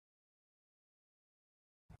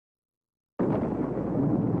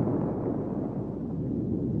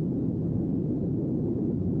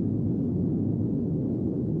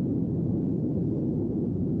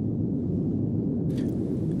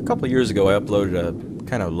couple years ago I uploaded a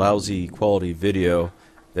kind of lousy quality video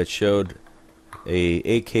that showed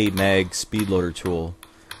a AK mag speed loader tool,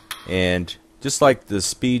 and just like the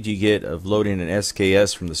speed you get of loading an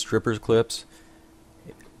SKS from the stripper clips,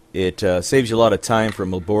 it saves you a lot of time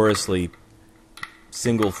from laboriously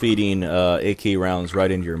single feeding AK rounds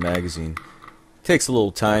right into your magazine. It takes a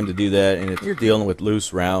little time to do that, and if you're dealing with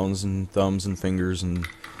loose rounds and thumbs and fingers, and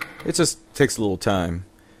it just takes a little time.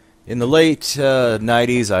 In the late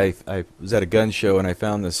 90s, I was at a gun show and I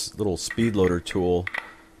found this little speed loader tool.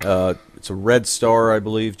 It's a Red Star, I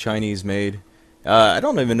believe, Chinese made. I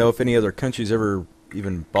don't even know if any other countries ever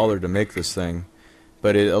even bothered to make this thing,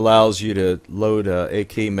 but it allows you to load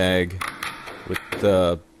AK mag with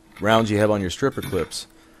the rounds you have on your stripper clips.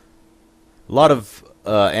 A lot of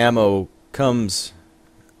ammo comes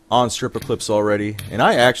on stripper clips already, and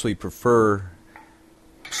I actually prefer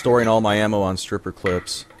storing all my ammo on stripper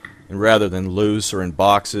clips, and rather than loose or in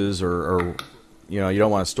boxes, or you know, you don't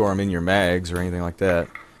want to store them in your mags or anything like that.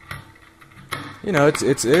 You know, it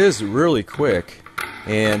is really quick,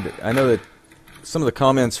 and I know that some of the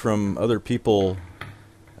comments from other people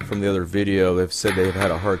from the other video have said they've had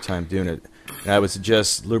a hard time doing it, and I would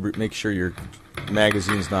suggest make sure your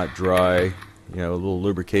magazine's not dry. You know, a little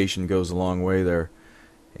lubrication goes a long way there,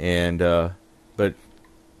 and but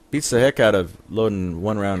beats the heck out of loading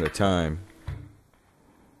one round at a time.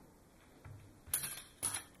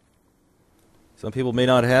 Some people may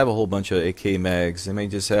not have a whole bunch of AK mags. They may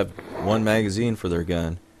just have one magazine for their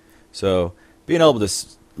gun. So being able to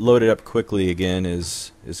load it up quickly again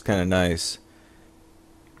is kind of nice.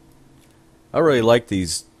 I really like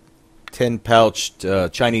these 10-pouched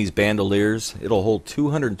Chinese bandoliers. It'll hold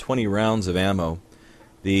 220 rounds of ammo.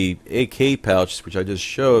 The AK pouch, which I just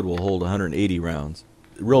showed, will hold 180 rounds.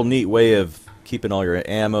 A real neat way of keeping all your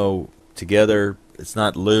ammo together. It's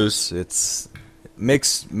not loose. It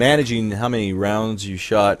makes managing how many rounds you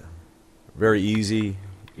shot very easy.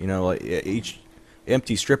 You know, like each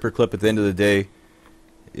empty stripper clip at the end of the day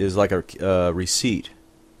is like a receipt,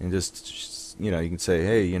 and just, you know, you can say,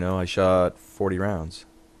 hey, you know, I shot 40 rounds.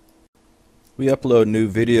 We upload new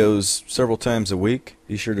videos several times a week.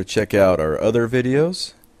 Be sure to check out our other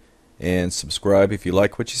videos and subscribe if you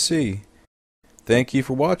like what you see. Thank you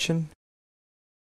for watching.